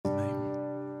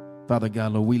Father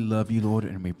God, Lord, we love you, Lord,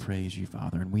 and we praise you,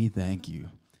 Father, and we thank you.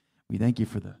 We thank you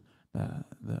for the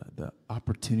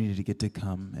opportunity to get to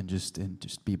come and just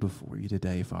be before you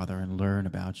today, Father, and learn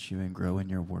about you and grow in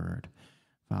your word.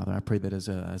 Father, I pray that as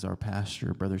our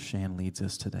pastor, Brother Shan, leads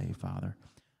us today, Father,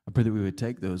 I pray that we would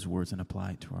take those words and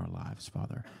apply it to our lives,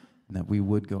 Father, and that we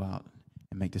would go out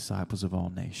and make disciples of all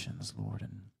nations, Lord.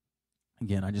 And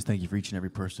again, I just thank you for each and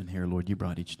every person here, Lord. You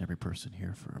brought each and every person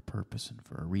here for a purpose and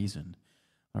for a reason.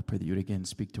 I pray that you would again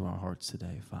speak to our hearts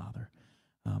today, Father.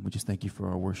 We just thank you for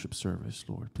our worship service,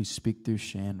 Lord. Please speak through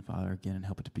Shan, Father, again, and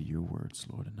help it to be your words,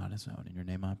 Lord, and not his own. In your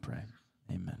name I pray.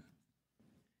 Amen.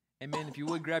 Amen. If you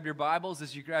would grab your Bibles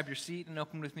as you grab your seat and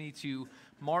open with me to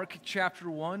Mark chapter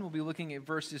 1. We'll be looking at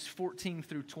verses 14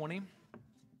 through 20.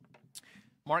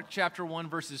 Mark chapter 1,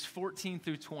 verses 14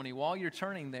 through 20. While you're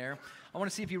turning there, I want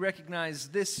to see if you recognize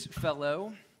this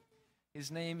fellow.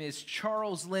 His name is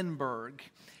Charles Lindbergh.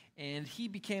 And he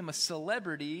became a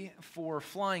celebrity for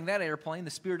flying that airplane,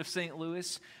 the Spirit of St.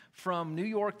 Louis, from New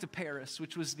York to Paris,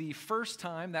 which was the first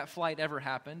time that flight ever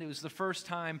happened. It was the first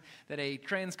time that a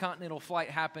transcontinental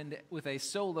flight happened with a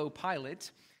solo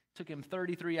pilot. It took him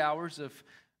 33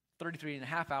 and a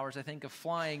half hours, I think, of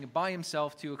flying by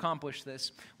himself to accomplish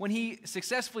this. When he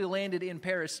successfully landed in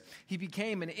Paris, he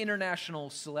became an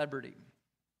international celebrity.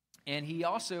 And he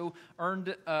also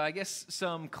earned,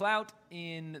 some clout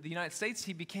in the United States.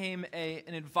 He became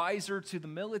an advisor to the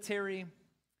military.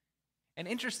 And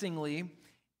interestingly,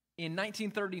 in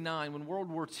 1939, when World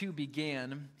War II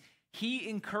began, he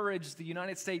encouraged the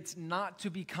United States not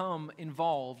to become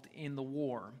involved in the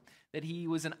war, that he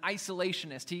was an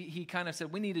isolationist. He kind of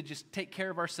said, we need to just take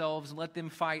care of ourselves and let them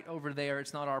fight over there.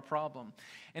 It's not our problem.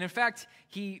 And in fact,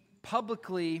 he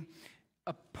publicly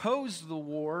opposed the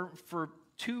war for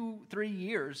 2-3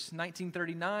 years,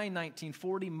 1939,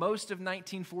 1940, most of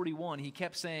 1941, he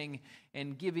kept saying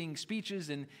and giving speeches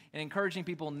and encouraging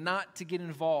people not to get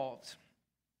involved.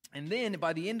 And then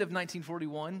by the end of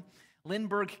 1941,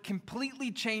 Lindbergh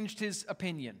completely changed his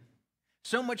opinion.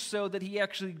 So much so that he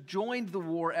actually joined the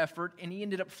war effort and he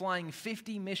ended up flying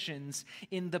 50 missions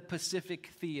in the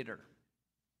Pacific Theater.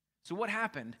 So what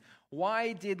happened?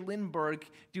 Why did Lindbergh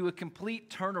do a complete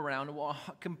turnaround,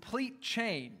 a complete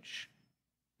change?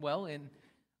 Well,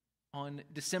 on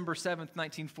December 7th,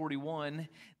 1941,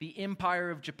 the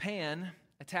Empire of Japan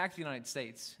attacked the United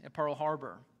States at Pearl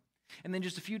Harbor. And then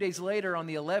just a few days later, on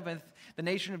the 11th, the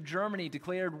nation of Germany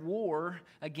declared war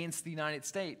against the United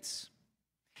States.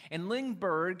 And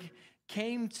Lindbergh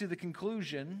came to the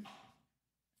conclusion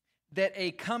that a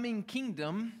coming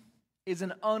kingdom is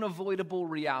an unavoidable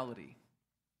reality.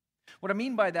 What I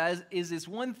mean by that is it's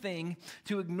one thing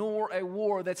to ignore a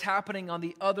war that's happening on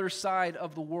the other side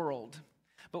of the world.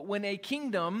 But when a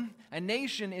kingdom, a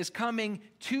nation is coming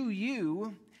to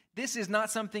you, this is not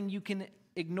something you can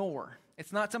ignore.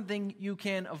 It's not something you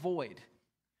can avoid.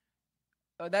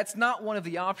 That's not one of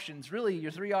the options. Really,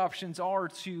 your three options are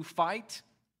to fight,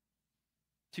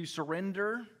 to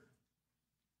surrender,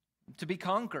 to be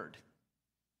conquered.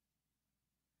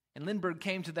 And Lindbergh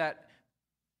came to that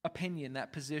opinion,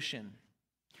 that position.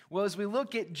 Well, as we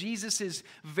look at Jesus'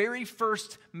 very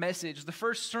first message, the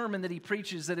first sermon that he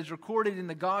preaches that is recorded in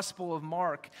the Gospel of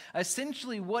Mark,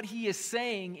 essentially what he is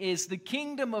saying is the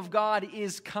kingdom of God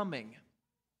is coming.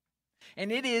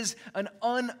 And it is an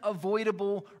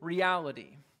unavoidable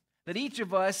reality. That each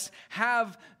of us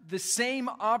have the same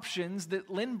options that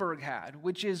Lindbergh had,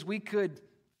 which is we could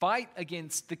fight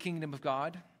against the kingdom of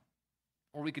God,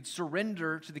 or we could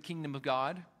surrender to the kingdom of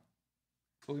God,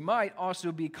 but we might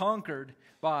also be conquered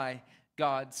by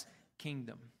God's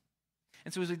kingdom.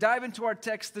 And so as we dive into our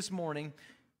text this morning,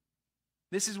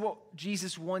 this is what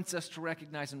Jesus wants us to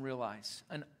recognize and realize.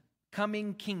 An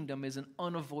coming kingdom is an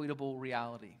unavoidable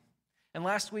reality. In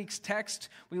last week's text,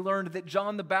 we learned that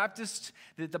John the Baptist,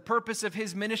 that the purpose of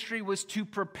his ministry was to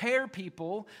prepare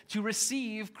people to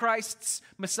receive Christ's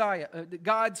Messiah,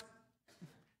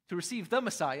 to receive the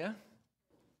Messiah,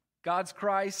 God's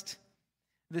Christ,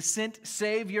 the sent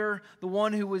Savior, the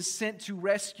one who was sent to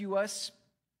rescue us.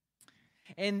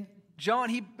 And John,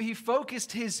 he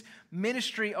focused his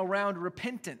ministry around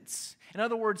repentance. In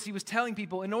other words, he was telling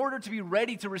people, in order to be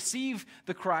ready to receive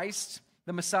the Christ,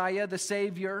 the Messiah, the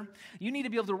Savior, you need to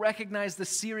be able to recognize the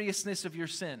seriousness of your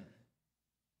sin.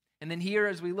 And then here,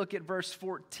 as we look at verse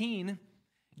 14,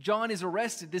 John is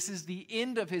arrested. This is the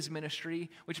end of his ministry,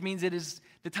 which means it is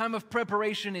the time of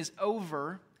preparation is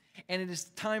over, and it is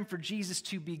time for Jesus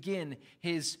to begin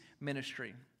his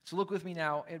ministry. So look with me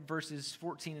now at verses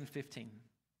 14 and 15.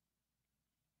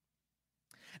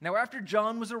 Now, after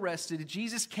John was arrested,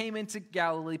 Jesus came into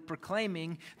Galilee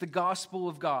proclaiming the gospel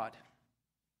of God.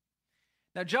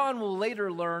 Now, John will later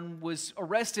learn was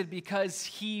arrested because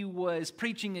he was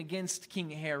preaching against King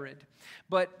Herod.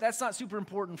 But that's not super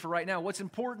important for right now. What's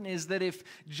important is that if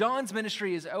John's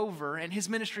ministry is over and his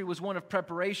ministry was one of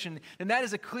preparation, then that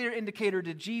is a clear indicator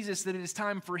to Jesus that it is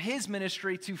time for his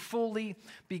ministry to fully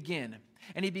begin.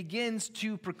 And he begins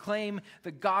to proclaim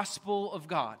the gospel of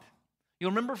God. You'll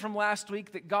remember from last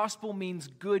week that gospel means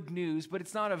good news, but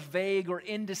it's not a vague or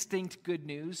indistinct good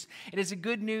news. It is a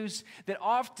good news that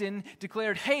often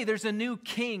declared, hey, there's a new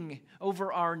king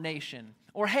over our nation.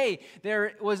 Or, hey,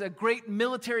 there was a great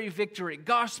military victory.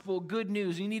 Gospel, good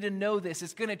news. You need to know this.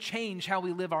 It's going to change how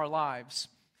we live our lives.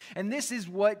 And this is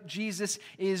what Jesus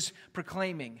is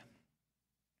proclaiming.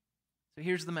 So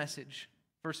here's the message.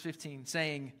 Verse 15,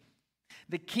 saying,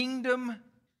 the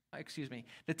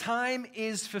time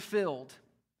is fulfilled,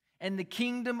 and the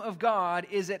kingdom of God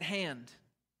is at hand.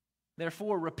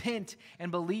 Therefore, repent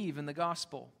and believe in the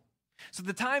gospel. So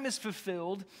the time is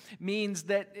fulfilled means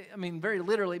that, very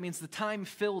literally, it means the time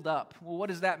filled up. Well, what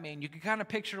does that mean? You can kind of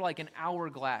picture like an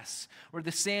hourglass where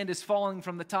the sand is falling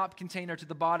from the top container to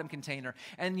the bottom container.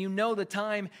 And you know the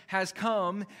time has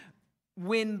come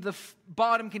when the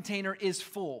bottom container is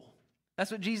full. That's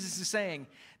what Jesus is saying.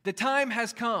 The time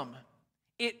has come.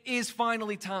 It is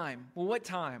finally time. Well, what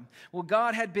time? Well,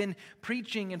 God had been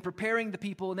preaching and preparing the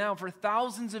people now for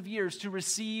thousands of years to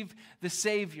receive the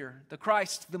Savior, the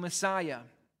Christ, the Messiah.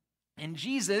 And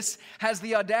Jesus has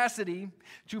the audacity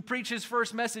to preach his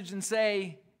first message and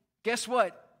say, guess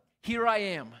what? Here I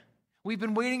am. We've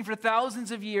been waiting for thousands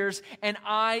of years, and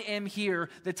I am here.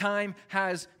 The time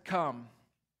has come.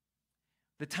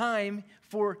 The time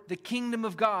for the kingdom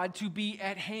of God to be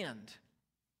at hand.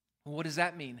 What does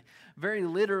that mean? Very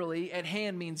literally, at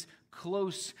hand means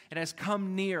close. It has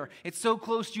come near. It's so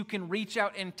close you can reach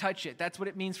out and touch it. That's what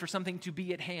it means for something to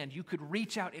be at hand. You could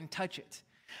reach out and touch it.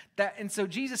 And so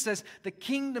Jesus says, the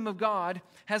kingdom of God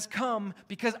has come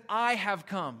because I have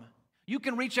come. You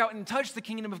can reach out and touch the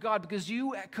kingdom of God because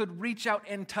you could reach out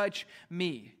and touch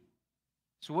me.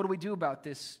 So what do we do about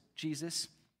this, Jesus?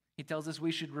 He tells us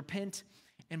we should repent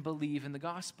and believe in the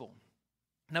gospel.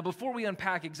 Now, before we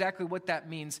unpack exactly what that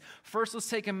means, first let's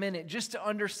take a minute just to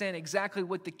understand exactly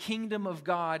what the kingdom of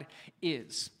God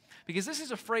is. Because this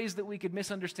is a phrase that we could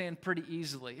misunderstand pretty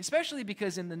easily, especially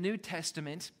because in the New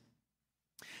Testament,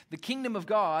 the kingdom of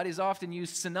God is often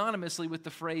used synonymously with the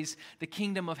phrase, the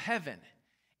kingdom of heaven.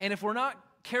 And if we're not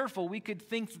careful, we could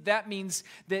think that means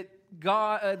that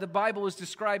the Bible is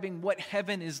describing what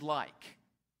heaven is like.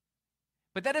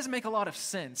 But that doesn't make a lot of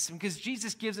sense because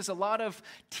Jesus gives us a lot of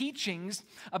teachings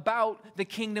about the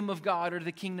kingdom of God or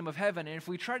the kingdom of heaven. And if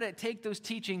we try to take those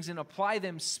teachings and apply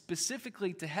them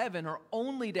specifically to heaven or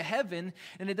only to heaven,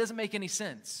 then it doesn't make any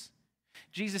sense.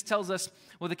 Jesus tells us,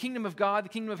 well, the kingdom of God, the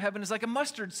kingdom of heaven is like a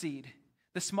mustard seed,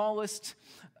 the smallest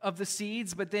of the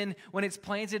seeds, but then when it's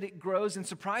planted, it grows and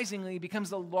surprisingly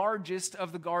becomes the largest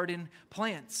of the garden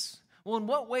plants. Well, in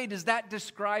what way does that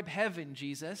describe heaven,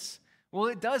 Jesus? Well,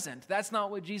 it doesn't. That's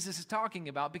not what Jesus is talking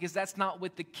about because that's not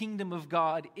what the kingdom of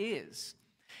God is.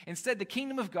 Instead, the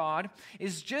kingdom of God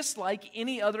is just like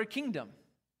any other kingdom.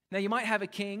 Now, you might have a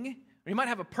king or you might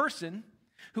have a person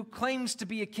who claims to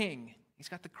be a king. He's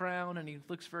got the crown and he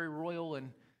looks very royal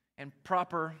and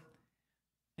proper.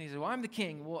 And he says, well, I'm the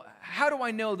king. Well, how do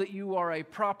I know that you are a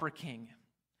proper king?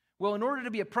 Well, in order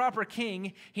to be a proper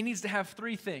king, he needs to have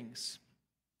three things.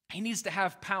 He needs to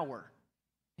have power.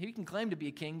 He can claim to be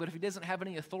a king, but if he doesn't have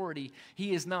any authority,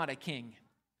 he is not a king.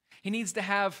 He needs to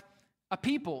have a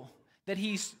people that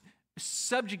he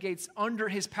subjugates under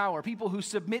his power, people who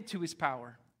submit to his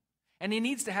power. And he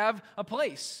needs to have a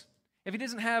place. If he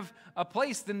doesn't have a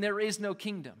place, then there is no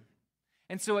kingdom.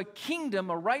 And so a kingdom,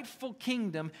 a rightful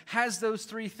kingdom, has those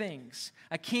three things.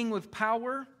 A king with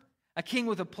power, a king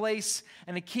with a place,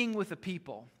 and a king with a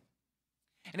people.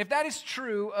 And if that is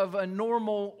true of a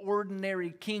normal, ordinary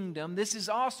kingdom, this is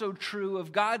also true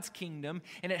of God's kingdom,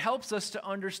 and it helps us to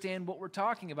understand what we're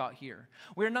talking about here.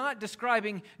 We're not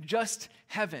describing just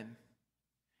heaven.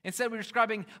 Instead, we're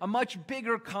describing a much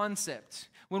bigger concept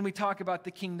when we talk about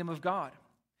the kingdom of God.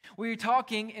 We're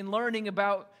talking and learning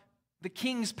about the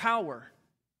king's power.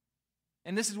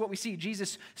 And this is what we see,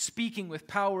 Jesus speaking with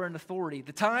power and authority.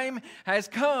 The time has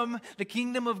come, the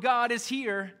kingdom of God is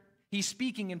here. He's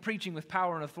speaking and preaching with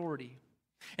power and authority.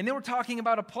 And then we're talking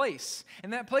about a place.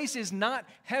 And that place is not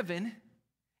heaven.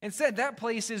 Instead, that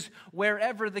place is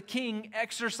wherever the king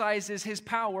exercises his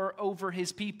power over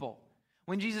his people.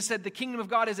 When Jesus said the kingdom of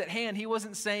God is at hand, he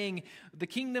wasn't saying the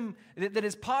kingdom that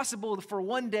is possible for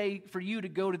one day for you to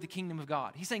go to the kingdom of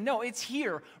God. He's saying, no, it's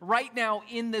here right now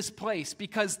in this place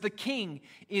because the king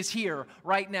is here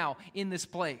right now in this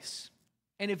place.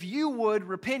 And if you would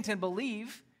repent and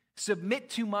believe, submit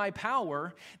to my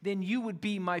power, then you would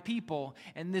be my people,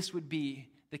 and this would be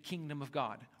the kingdom of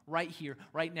God. Right here,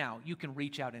 right now, you can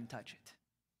reach out and touch it.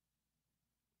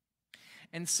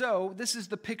 And so, this is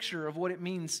the picture of what it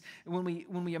means when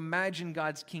we imagine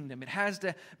God's kingdom. It has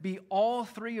to be all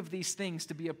three of these things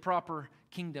to be a proper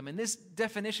kingdom. And this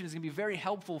definition is going to be very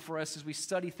helpful for us as we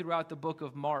study throughout the book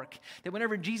of Mark. That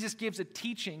whenever Jesus gives a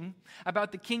teaching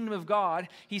about the kingdom of God,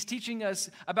 he's teaching us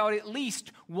about at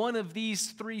least one of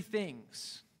these three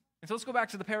things. And so let's go back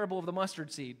to the parable of the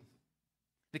mustard seed.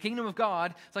 The kingdom of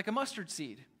God is like a mustard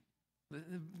seed.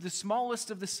 The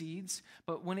smallest of the seeds,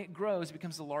 but when it grows, it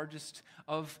becomes the largest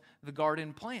of the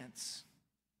garden plants.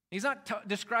 He's not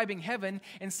describing heaven.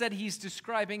 Instead, he's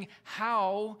describing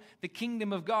how the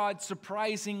kingdom of God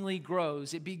surprisingly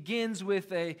grows. It begins with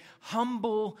a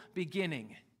humble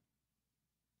beginning,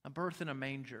 a birth in a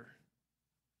manger,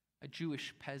 a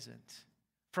Jewish peasant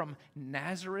from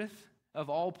Nazareth, of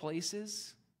all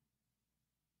places.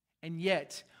 And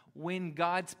yet, when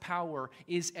God's power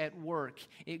is at work,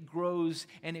 it grows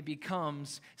and it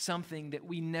becomes something that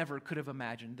we never could have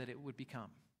imagined that it would become.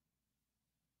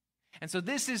 And so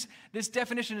this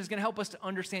definition is going to help us to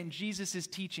understand Jesus'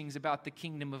 teachings about the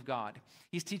kingdom of God.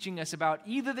 He's teaching us about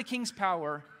either the king's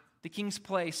power, the king's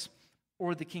place,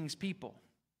 or the king's people.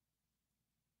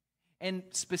 And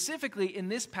specifically in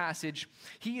this passage,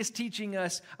 he is teaching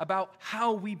us about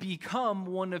how we become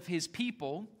one of his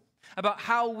people, about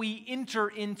how we enter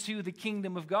into the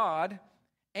kingdom of God,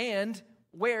 and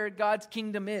where God's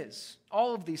kingdom is.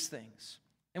 All of these things.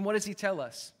 And what does he tell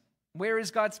us? Where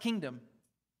is God's kingdom?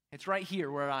 It's right here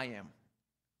where I am.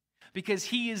 Because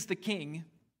he is the king,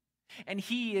 and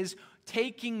he is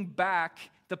taking back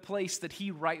the place that he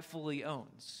rightfully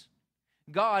owns.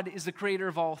 God is the creator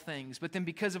of all things, but then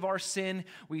because of our sin,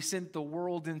 we sent the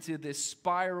world into this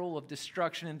spiral of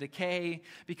destruction and decay.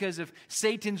 Because of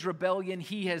Satan's rebellion,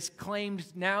 he has claimed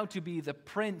now to be the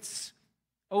prince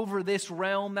over this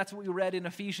realm. That's what we read in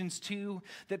Ephesians 2,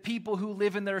 that people who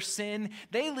live in their sin,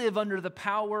 they live under the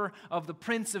power of the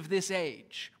prince of this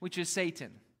age, which is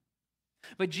Satan.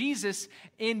 But Jesus,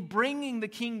 in bringing the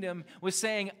kingdom, was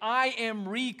saying, I am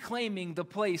reclaiming the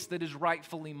place that is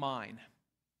rightfully mine.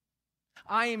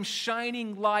 I am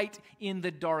shining light in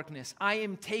the darkness. I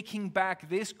am taking back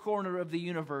this corner of the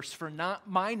universe for not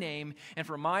my name and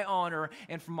for my honor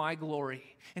and for my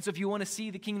glory. And so if you want to see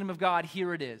the kingdom of God,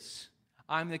 here it is.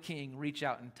 I'm the king. Reach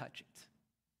out and touch it.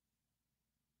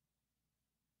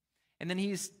 And then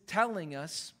he's telling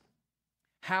us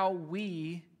how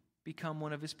we become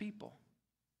one of his people.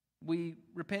 We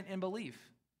repent and believe,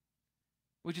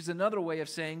 which is another way of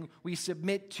saying we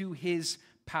submit to his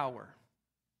power.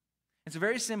 And so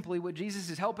very simply, what Jesus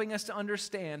is helping us to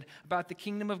understand about the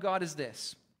kingdom of God is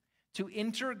this. To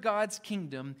enter God's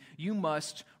kingdom, you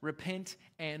must repent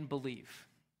and believe.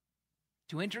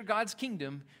 To enter God's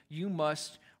kingdom, you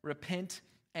must repent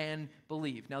and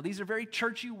believe. Now, these are very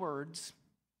churchy words,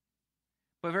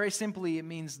 but very simply, it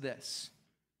means this: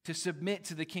 to submit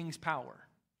to the king's power.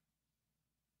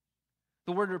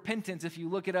 The word repentance, if you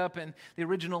look it up in the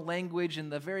original language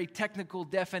and the very technical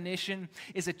definition,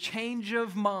 is a change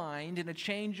of mind and a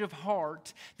change of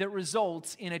heart that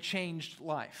results in a changed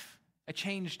life, a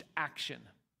changed action.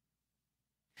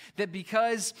 That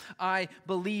because I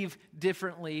believe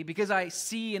differently, because I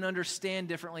see and understand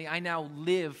differently, I now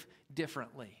live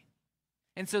differently.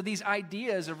 And so these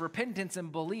ideas of repentance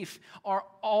and belief are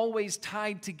always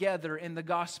tied together in the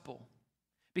gospel,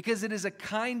 because it is a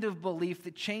kind of belief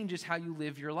that changes how you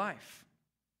live your life.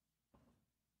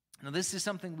 Now, this is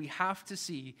something we have to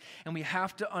see and we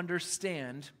have to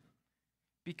understand,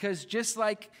 because just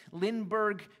like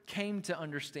Lindbergh came to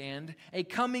understand, a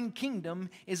coming kingdom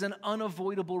is an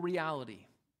unavoidable reality.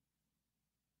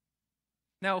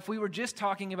 Now, if we were just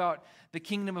talking about the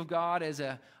kingdom of God as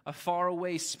a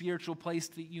faraway spiritual place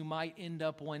that you might end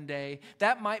up one day,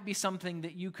 that might be something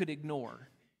that you could ignore.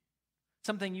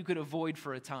 Something you could avoid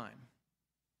for a time.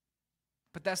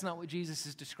 But that's not what Jesus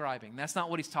is describing. That's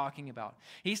not what he's talking about.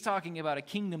 He's talking about a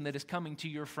kingdom that is coming to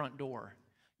your front door.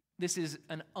 This is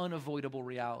an unavoidable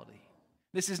reality.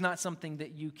 This is not something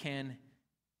that you can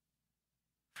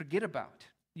forget about.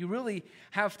 You really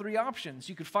have three options.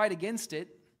 You could fight against it.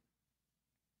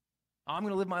 I'm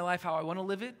going to live my life how I want to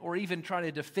live it, or even try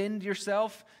to defend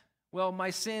yourself. Well,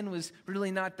 my sin was really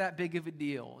not that big of a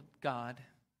deal, God.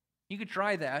 You could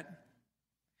try that.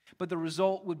 But the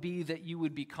result would be that you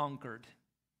would be conquered.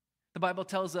 The Bible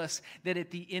tells us that at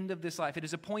the end of this life, it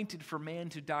is appointed for man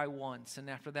to die once, and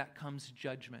after that comes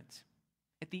judgment.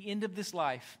 At the end of this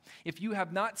life, if you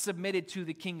have not submitted to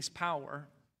the king's power,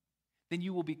 then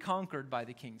you will be conquered by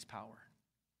the king's power.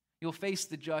 You'll face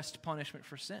the just punishment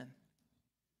for sin.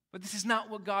 But this is not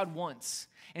what God wants.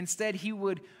 Instead, He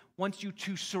wants you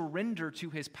to surrender to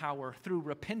His power through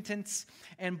repentance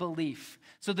and belief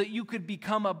so that you could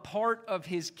become a part of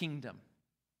His kingdom.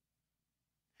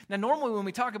 Now, normally when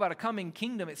we talk about a coming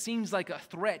kingdom, it seems like a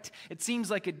threat. It seems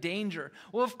like a danger.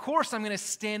 Well, of course I'm going to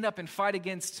stand up and fight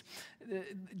against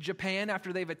Japan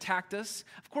after they've attacked us.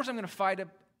 Of course I'm going to fight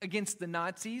against the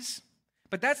Nazis.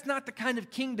 But that's not the kind of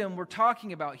kingdom we're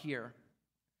talking about here.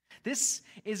 This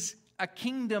is a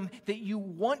kingdom that you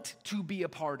want to be a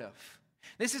part of.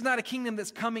 This is not a kingdom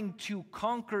that's coming to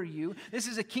conquer you. This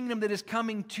is a kingdom that is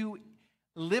coming to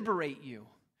liberate you.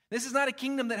 This is not a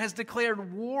kingdom that has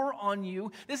declared war on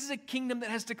you. This is a kingdom that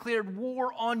has declared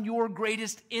war on your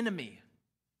greatest enemy,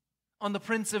 on the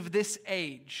prince of this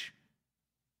age,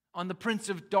 on the prince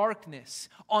of darkness,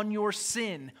 on your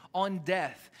sin, on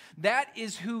death. That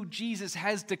is who Jesus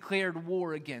has declared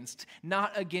war against,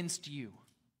 not against you.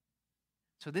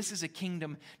 So this is a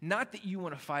kingdom not that you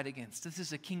want to fight against. This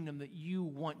is a kingdom that you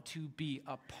want to be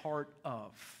a part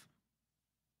of.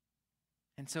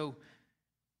 And so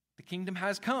the kingdom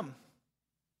has come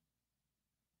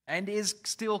and is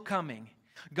still coming.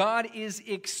 God is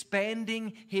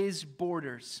expanding His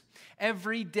borders.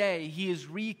 Every day He is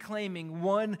reclaiming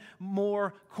one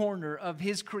more corner of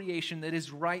His creation that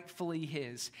is rightfully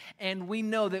His. And we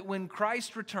know that when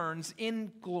Christ returns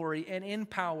in glory and in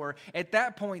power, at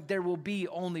that point there will be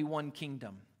only one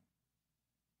kingdom.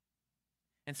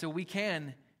 And so we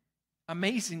can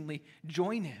amazingly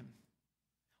join Him.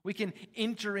 We can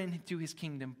enter into His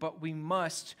kingdom, but we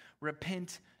must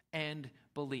repent and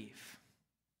believe.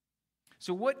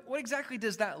 So what exactly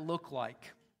does that look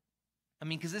like? I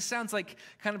mean, because this sounds like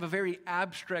kind of a very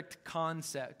abstract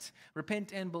concept.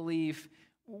 Repent and believe.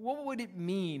 What would it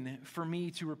mean for me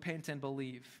to repent and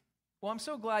believe? Well, I'm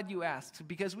so glad you asked,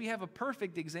 because we have a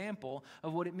perfect example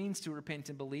of what it means to repent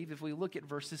and believe if we look at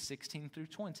verses 16 through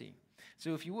 20.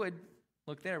 So if you would,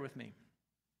 look there with me.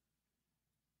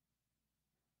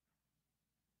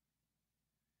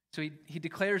 So he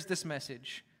declares this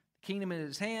message. The kingdom in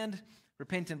His hand,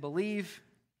 repent and believe.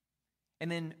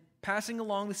 And then passing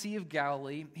along the Sea of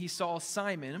Galilee, He saw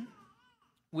Simon,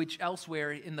 which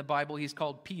elsewhere in the Bible he's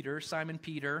called Peter, Simon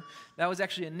Peter. That was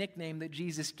actually a nickname that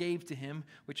Jesus gave to him,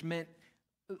 which meant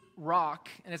rock.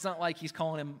 And it's not like He's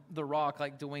calling him the Rock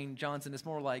like Dwayne Johnson. It's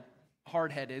more like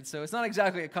hard-headed. So it's not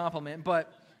exactly a compliment,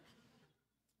 but...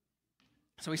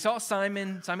 So he saw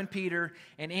Simon Peter,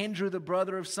 and Andrew, the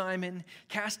brother of Simon,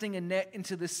 casting a net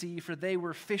into the sea, for they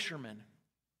were fishermen.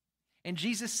 And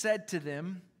Jesus said to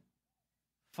them,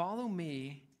 "Follow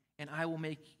me, and I will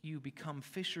make you become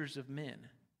fishers of men."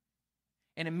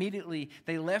 And immediately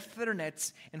they left their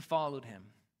nets and followed Him.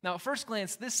 Now, at first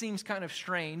glance, this seems kind of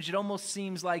strange. It almost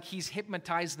seems like He's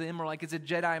hypnotized them or like it's a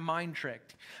Jedi mind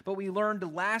trick. But we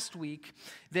learned last week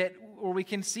that, or we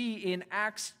can see in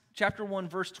Acts chapter 1,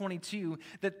 verse 22,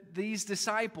 that these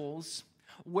disciples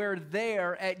were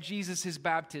there at Jesus'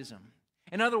 baptism.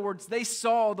 In other words, they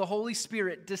saw the Holy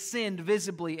Spirit descend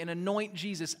visibly and anoint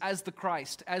Jesus as the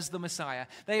Christ, as the Messiah.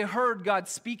 They heard God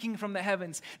speaking from the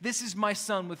heavens, "This is my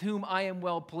Son with whom I am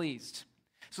well pleased."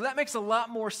 So that makes a lot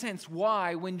more sense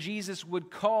why, when Jesus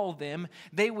would call them,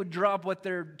 they would drop what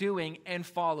they're doing and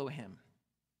follow Him.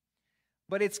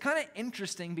 But it's kind of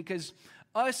interesting because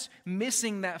us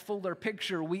missing that fuller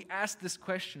picture, we ask this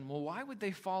question, well, why would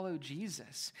they follow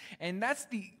Jesus? And that's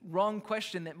the wrong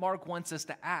question that Mark wants us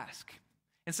to ask.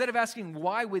 Instead of asking,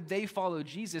 why would they follow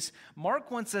Jesus,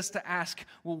 Mark wants us to ask,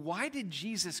 well, why did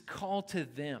Jesus call to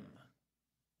them?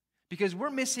 Because we're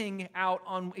missing out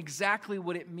on exactly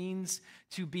what it means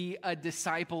to be a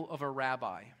disciple of a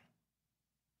rabbi.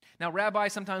 Now, rabbi,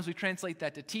 sometimes we translate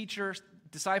that to teacher.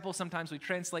 Disciple, sometimes we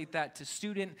translate that to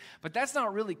student, but that's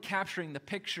not really capturing the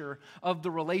picture of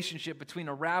the relationship between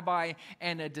a rabbi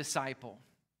and a disciple.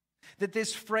 That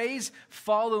this phrase,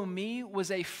 "follow me,"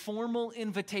 was a formal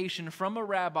invitation from a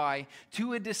rabbi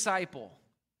to a disciple,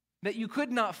 that you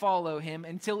could not follow him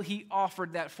until he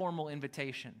offered that formal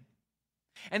invitation.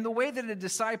 And the way that a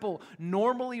disciple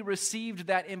normally received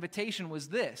that invitation was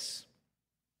this: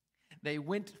 they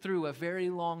went through a very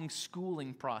long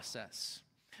schooling process.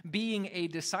 Being a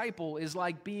disciple is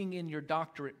like being in your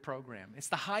doctorate program. It's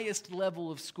the highest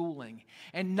level of schooling.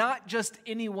 And not just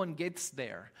anyone gets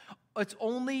there. It's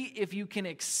only if you can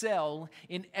excel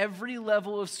in every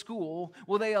level of school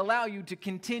will they allow you to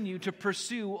continue to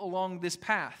pursue along this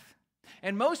path.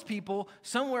 And most people,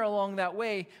 somewhere along that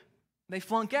way, they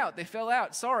flunk out. They fell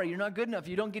out. Sorry, you're not good enough.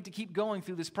 You don't get to keep going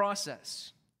through this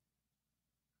process.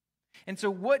 And so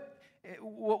what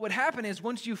what would happen is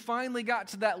once you finally got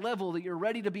to that level that you're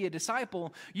ready to be a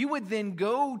disciple, you would then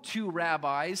go to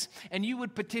rabbis and you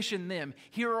would petition them.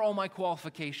 Here are all my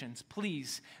qualifications.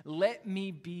 Please let me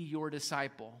be your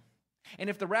disciple. And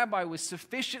if the rabbi was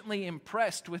sufficiently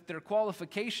impressed with their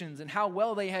qualifications and how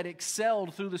well they had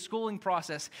excelled through the schooling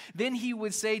process, then he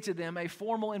would say to them a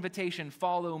formal invitation,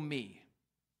 follow me.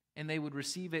 And they would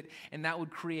receive it, and that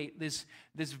would create this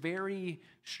very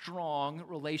strong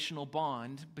relational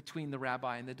bond between the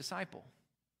rabbi and the disciple.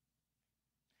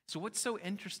 So what's so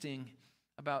interesting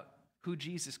about who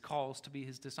Jesus calls to be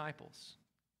his disciples?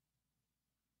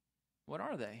 What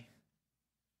are they?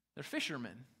 They're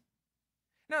fishermen.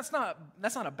 Now,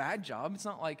 that's not a bad job. It's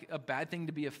not like a bad thing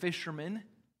to be a fisherman.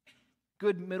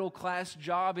 Good middle-class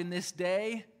job in this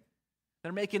day.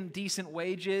 They're making decent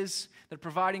wages. They're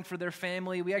providing for their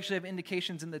family. We actually have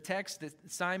indications in the text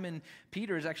that Simon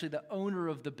Peter is actually the owner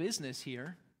of the business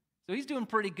here. So he's doing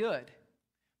pretty good.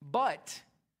 But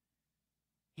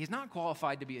he's not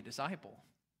qualified to be a disciple.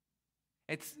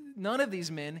 None of these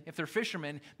men, if they're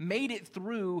fishermen, made it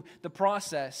through the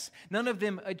process. None of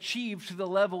them achieved the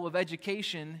level of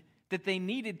education that they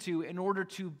needed to in order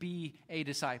to be a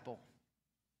disciple.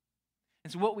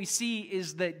 And so what we see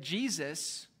is that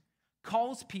Jesus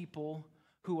calls people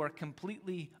who are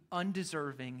completely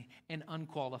undeserving and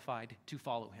unqualified to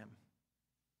follow him.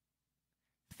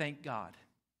 Thank God.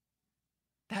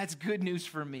 That's good news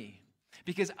for me,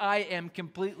 because I am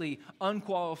completely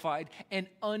unqualified and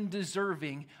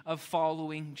undeserving of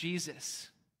following Jesus.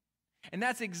 And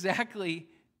that's exactly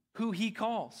who he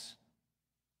calls,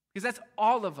 because that's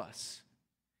all of us.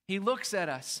 He looks at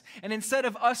us, and instead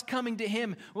of us coming to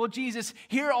him, well, Jesus,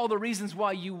 here are all the reasons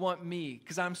why you want me,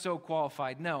 because I'm so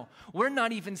qualified. No, we're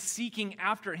not even seeking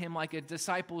after him like a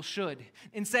disciple should.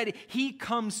 Instead, he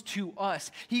comes to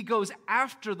us. He goes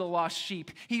after the lost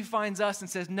sheep. He finds us and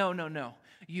says, no,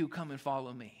 you come and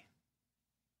follow me.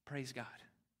 Praise God.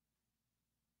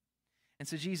 And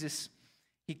so Jesus,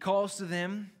 he calls to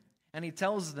them, and he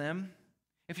tells them,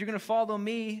 if you're going to follow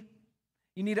me,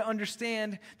 you need to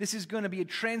understand this is going to be a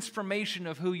transformation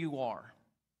of who you are.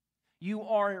 You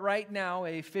are right now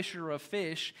a fisher of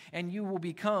fish, and you will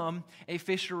become a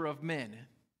fisher of men.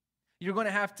 You're going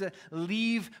to have to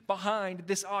leave behind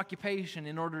this occupation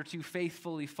in order to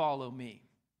faithfully follow me.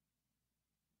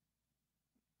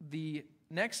 The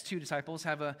next two disciples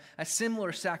have a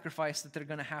similar sacrifice that they're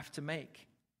going to have to make.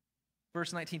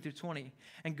 Verse 19 through 20.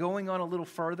 And going on a little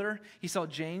further, he saw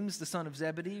James, the son of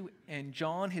Zebedee, and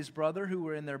John, his brother, who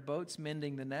were in their boats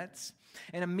mending the nets.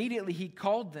 And immediately he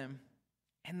called them,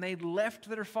 and they left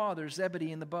their father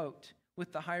Zebedee in the boat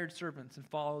with the hired servants and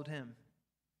followed him.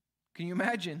 Can you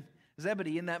imagine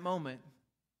Zebedee in that moment?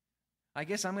 I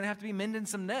guess I'm going to have to be mending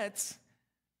some nets,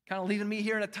 kind of leaving me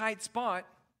here in a tight spot.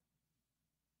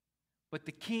 But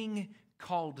the king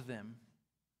called them,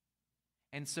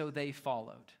 and so they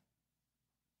followed.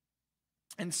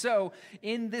 And so,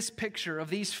 in this picture of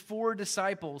these four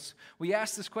disciples, we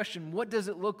ask this question, what does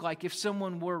it look like if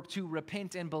someone were to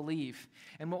repent and believe?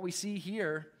 And what we see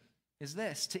here is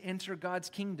this: to enter God's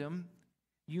kingdom,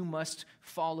 you must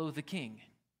follow the king.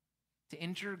 To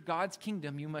enter God's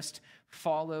kingdom, you must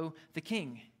follow the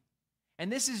king.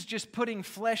 And this is just putting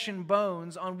flesh and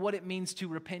bones on what it means to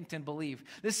repent and believe.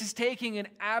 This is taking an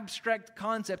abstract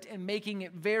concept and making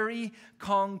it very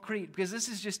concrete, because this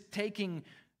is just taking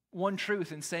one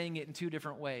truth and saying it in two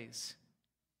different ways.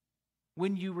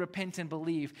 When you repent and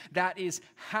believe, that is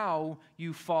how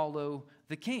you follow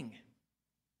the king.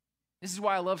 This is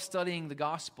why I love studying the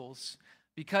Gospels,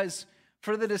 because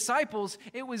for the disciples,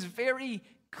 it was very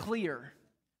clear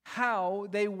how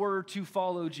they were to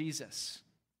follow Jesus.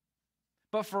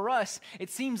 But for us, it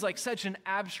seems like such an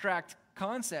abstract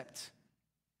concept.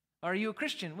 Are you a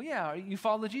Christian? Well, yeah. You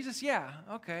follow Jesus? Yeah.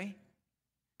 Okay.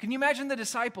 Can you imagine the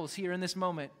disciples here in this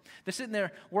moment? They're sitting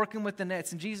there working with the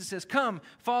nets, and Jesus says, come,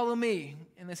 follow me.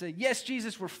 And they say, yes,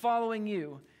 Jesus, we're following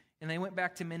you. And they went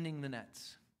back to mending the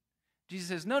nets. Jesus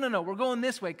says, no, we're going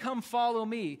this way. Come follow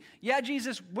me. Yeah,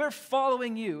 Jesus, we're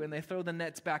following you. And they throw the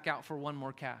nets back out for one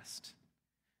more cast.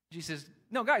 Jesus says,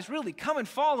 no, guys, really, come and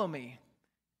follow me.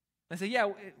 They say, yeah,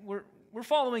 we're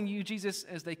following you, Jesus,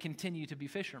 as they continue to be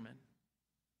fishermen.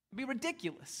 It'd be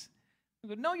ridiculous. We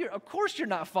go, no, of course you're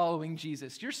not following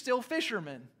Jesus. You're still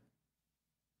fishermen.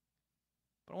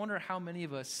 But I wonder how many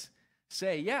of us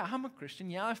say, yeah, I'm a Christian.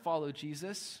 Yeah, I follow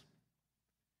Jesus.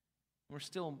 We're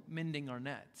still mending our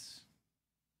nets.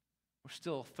 We're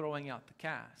still throwing out the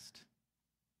cast.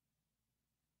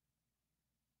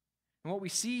 And what we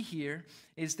see here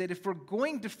is that if we're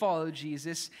going to follow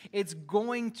Jesus, it's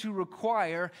going to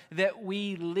require that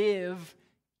we live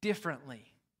differently.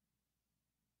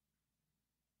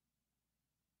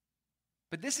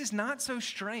 But this is not so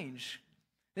strange.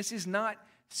 This is not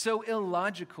so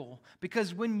illogical,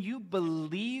 because when you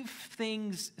believe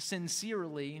things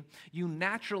sincerely, you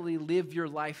naturally live your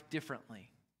life differently.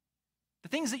 The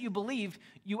things that you believe,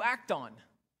 you act on.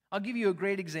 I'll give you a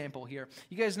great example here.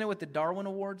 You guys know what the Darwin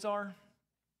Awards are?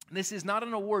 This is not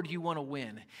an award you want to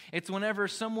win. It's whenever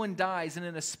someone dies in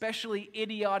an especially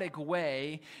idiotic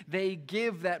way, they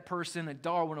give that person a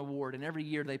Darwin Award. And every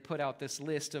year they put out this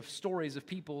list of stories of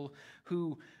people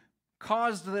who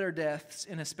caused their deaths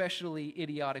in especially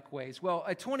idiotic ways. Well,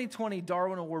 a 2020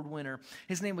 Darwin Award winner,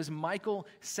 his name was Michael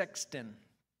Sexton.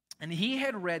 And he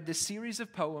had read this series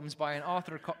of poems by an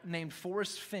author named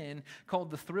Forrest Fenn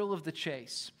called The Thrill of the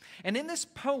Chase. And in this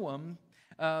poem,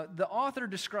 the author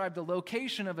described the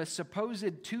location of a supposed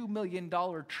 $2 million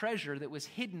treasure that was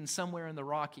hidden somewhere in the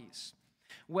Rockies.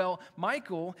 Well,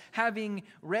 Michael, having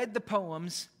read the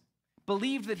poems,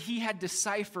 believed that he had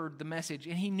deciphered the message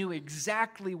and he knew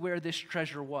exactly where this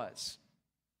treasure was.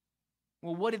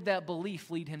 Well, what did that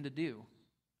belief lead him to do?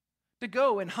 To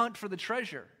go and hunt for the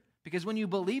treasure. Because when you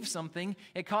believe something,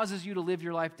 it causes you to live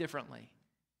your life differently.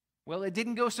 Well, it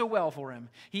didn't go so well for him.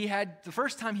 The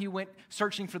first time he went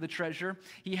searching for the treasure,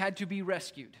 he had to be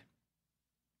rescued.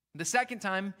 The second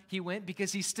time he went,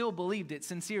 because he still believed it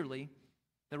sincerely,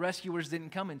 the rescuers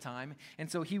didn't come in time, and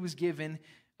so he was given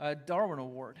a Darwin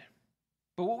Award.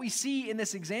 But what we see in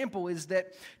this example is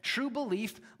that true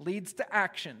belief leads to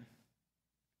action.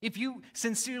 If you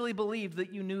sincerely believed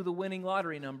that you knew the winning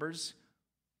lottery numbers,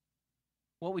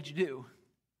 what would you do?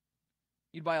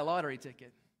 You'd buy a lottery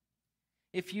ticket.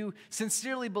 If you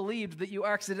sincerely believed that you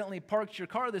accidentally parked your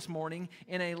car this morning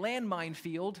in a landmine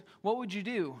field, what would you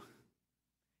do?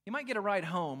 You might get a ride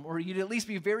home, or you'd at least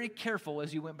be very careful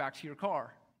as you went back to your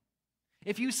car.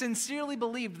 If you sincerely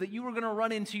believed that you were going to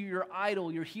run into your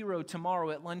idol, your hero,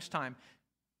 tomorrow at lunchtime,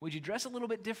 would you dress a little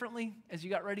bit differently as you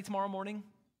got ready tomorrow morning?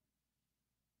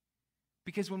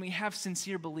 Because when we have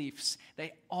sincere beliefs,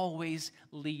 they always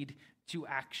lead to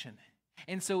action.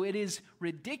 And so it is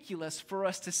ridiculous for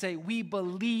us to say we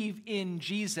believe in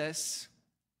Jesus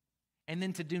and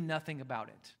then to do nothing about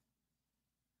it.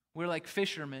 We're like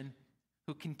fishermen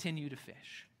who continue to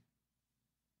fish.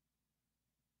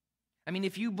 I mean,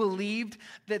 if you believed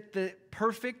that the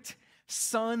perfect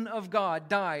Son of God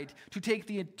died to take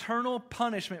the eternal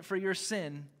punishment for your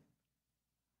sin,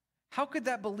 how could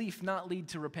that belief not lead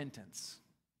to repentance?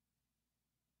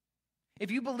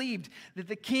 If you believed that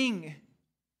the King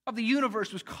of the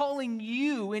universe was calling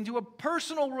you into a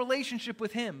personal relationship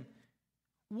with Him,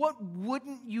 what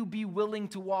wouldn't you be willing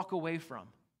to walk away from?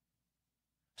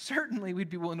 Certainly we'd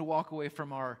be willing to walk away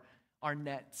from our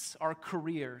nets, our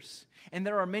careers. And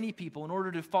there are many people, in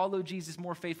order to follow Jesus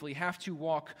more faithfully, have to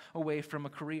walk away from a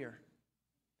career.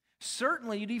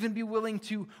 Certainly you'd even be willing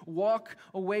to walk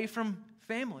away from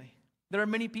family. There are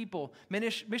many people,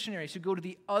 missionaries, who go to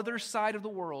the other side of the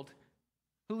world,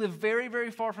 who live very,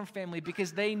 very far from family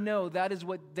because they know that is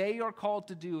what they are called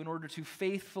to do in order to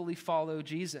faithfully follow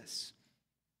Jesus.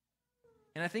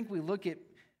 And I think we look at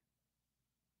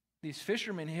these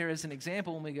fishermen here as an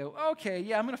example and we go, okay,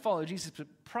 yeah, I'm going to follow Jesus, but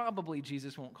probably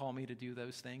Jesus won't call me to do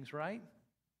those things, right?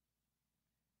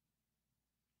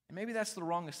 And maybe that's the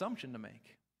wrong assumption to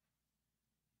make.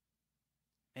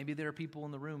 Maybe there are people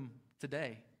in the room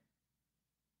today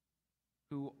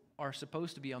who are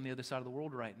supposed to be on the other side of the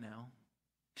world right now,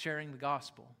 sharing the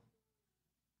gospel.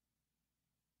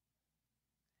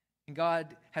 And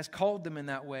God has called them in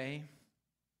that way,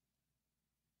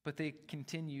 but they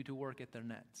continue to work at their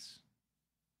nets.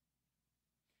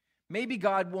 Maybe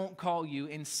God won't call you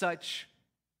in such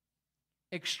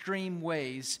extreme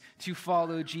ways to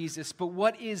follow Jesus, but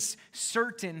what is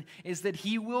certain is that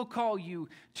He will call you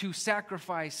to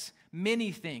sacrifice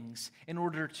many things in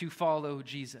order to follow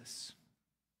Jesus.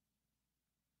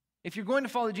 If you're going to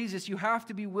follow Jesus, you have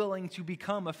to be willing to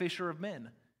become a fisher of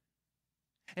men.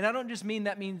 And I don't just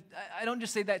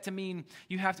say that to mean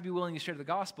you have to be willing to share the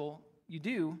gospel. You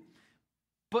do.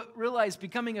 But realize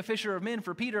becoming a fisher of men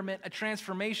for Peter meant a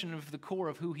transformation of the core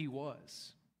of who he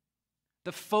was.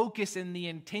 The focus and the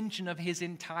intention of his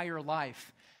entire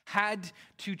life had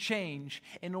to change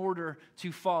in order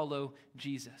to follow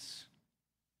Jesus.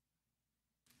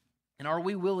 And are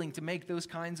we willing to make those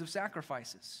kinds of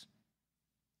sacrifices?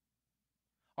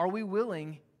 Are we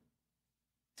willing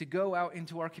to go out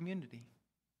into our community?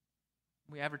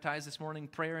 We advertised this morning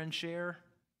prayer and share.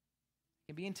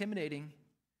 It can be intimidating.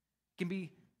 It can be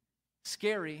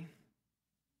scary.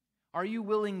 Are you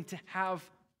willing to have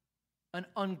an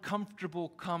uncomfortable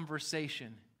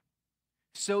conversation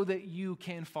so that you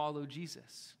can follow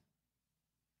Jesus?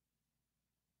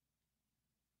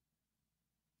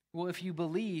 Well, if you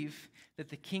believe that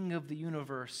the King of the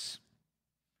universe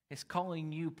is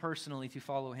calling you personally to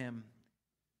follow him,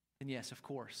 then yes, of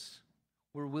course,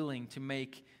 we're willing to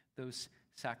make those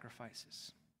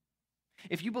sacrifices.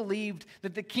 If you believed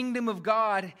that the kingdom of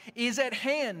God is at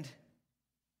hand,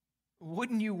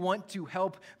 wouldn't you want to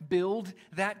help build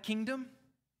that kingdom?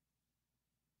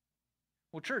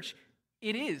 Well, church,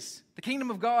 it is. The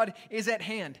kingdom of God is at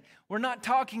hand. We're not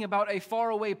talking about a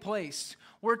faraway place.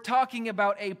 We're talking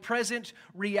about a present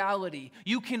reality.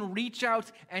 You can reach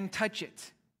out and touch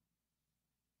it.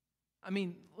 I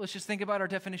mean, let's just think about our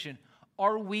definition.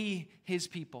 Are we his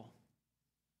people?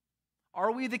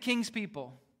 Are we the king's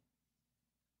people?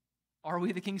 Are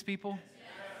we the king's people?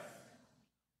 Yes.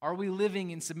 Are we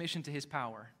living in submission to his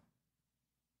power?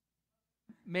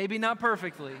 Maybe not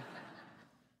perfectly.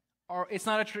 It's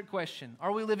not a trick question.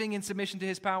 Are we living in submission to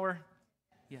his power?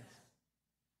 Yes.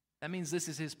 That means this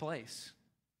is his place.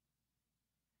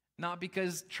 Not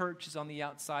because church is on the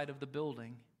outside of the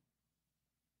building,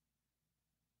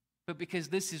 but because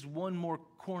this is one more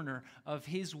corner of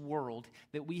his world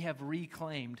that we have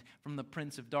reclaimed from the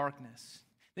prince of darkness.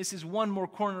 This is one more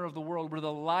corner of the world where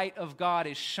the light of God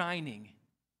is shining,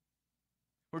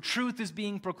 where truth is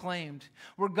being proclaimed,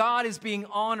 where God is being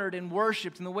honored and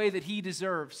worshiped in the way that he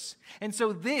deserves. And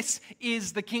so this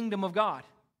is the kingdom of God.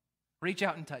 Reach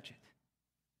out and touch it.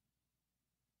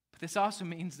 But this also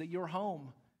means that your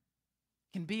home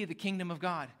can be the kingdom of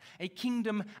God, a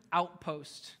kingdom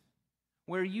outpost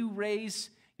where you raise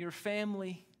your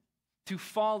family to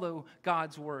follow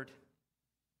God's word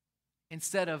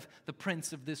instead of the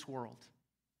prince of this world.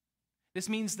 This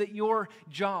means that your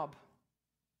job,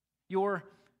 your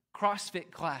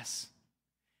CrossFit class,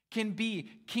 can be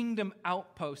kingdom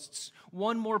outposts,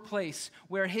 one more place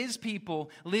where his people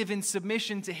live in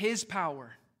submission to his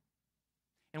power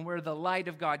and where the light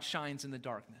of God shines in the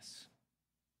darkness.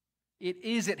 It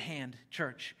is at hand,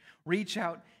 church. Reach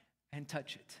out and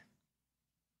touch it.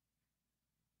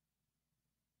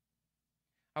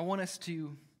 I want us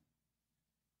to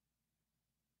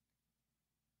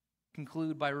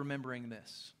conclude by remembering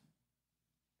this.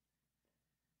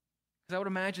 Because I would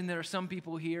imagine there are some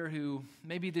people here who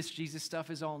maybe this Jesus stuff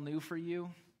is all new for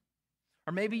you.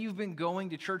 Or maybe you've been going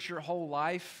to church your whole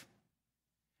life,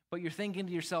 but you're thinking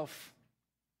to yourself,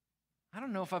 I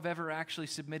don't know if I've ever actually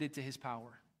submitted to his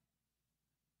power.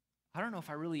 I don't know if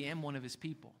I really am one of his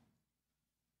people.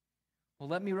 Well,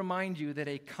 let me remind you that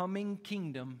a coming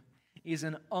kingdom is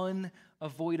an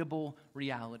unavoidable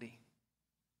reality.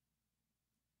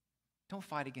 Don't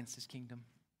fight against his kingdom.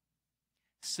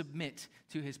 Submit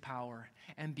to his power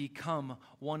and become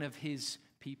one of his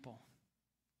people.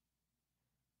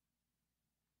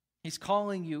 He's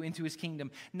calling you into his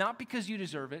kingdom, not because you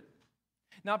deserve it,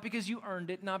 not because you earned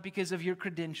it, not because of your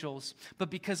credentials, but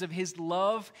because of his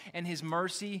love and his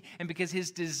mercy and because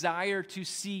his desire to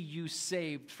see you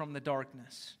saved from the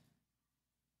darkness.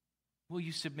 Will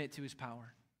you submit to his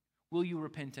power? Will you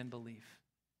repent and believe?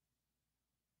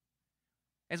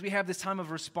 As we have this time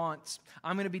of response,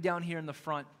 I'm going to be down here in the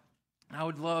front. I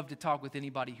would love to talk with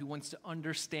anybody who wants to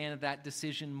understand that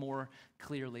decision more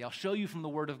clearly. I'll show you from the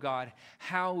Word of God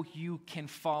how you can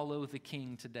follow the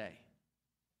King today.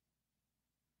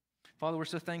 Father, we're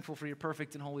so thankful for your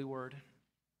perfect and holy Word.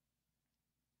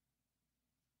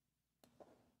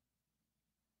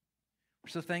 We're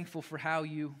so thankful for how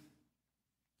you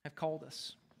have called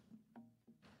us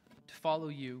to follow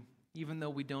you, even though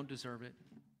we don't deserve it.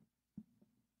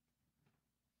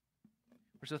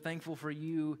 We're so thankful for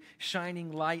you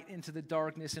shining light into the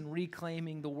darkness and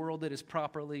reclaiming the world that is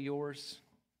properly yours.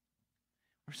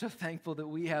 We're so thankful that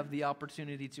we have the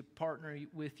opportunity to partner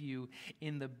with you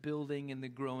in the building and the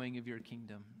growing of your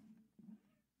kingdom.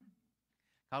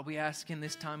 God, we ask in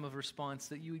this time of response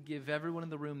that you would give everyone in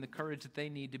the room the courage that they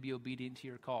need to be obedient to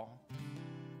your call.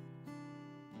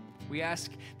 We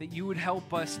ask that you would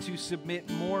help us to submit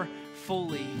more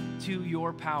fully to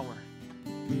your power.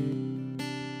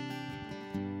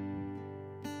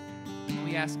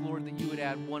 We ask, Lord, that you would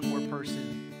add one more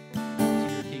person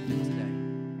to your kingdom today.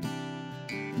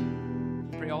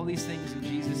 Pray all these things in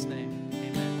Jesus' name.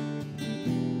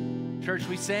 Amen. Church,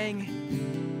 we sang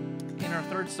in our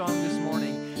third song this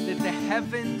morning that the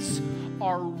heavens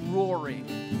are roaring.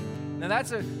 Now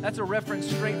that's a reference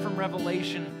straight from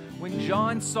Revelation when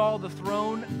John saw the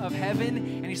throne of heaven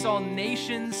and he saw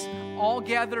nations all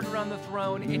gathered around the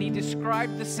throne, and he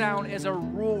described the sound as a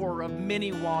roar of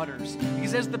many waters.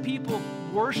 Because as the people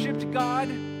worshiped God,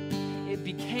 it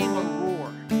became a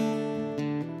roar.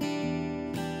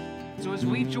 So as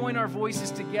we join our voices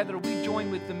together, we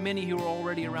join with the many who are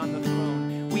already around the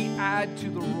throne. We add to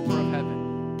the roar of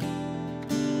heaven.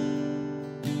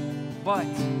 But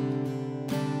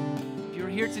if you're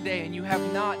here today and you have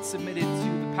not submitted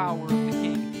to the power of the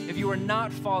King, if you are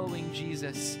not following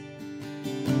Jesus,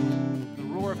 the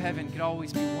roar of heaven could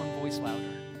always be one voice louder.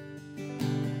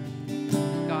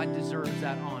 God deserves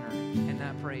that honor and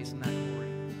that praise and that glory.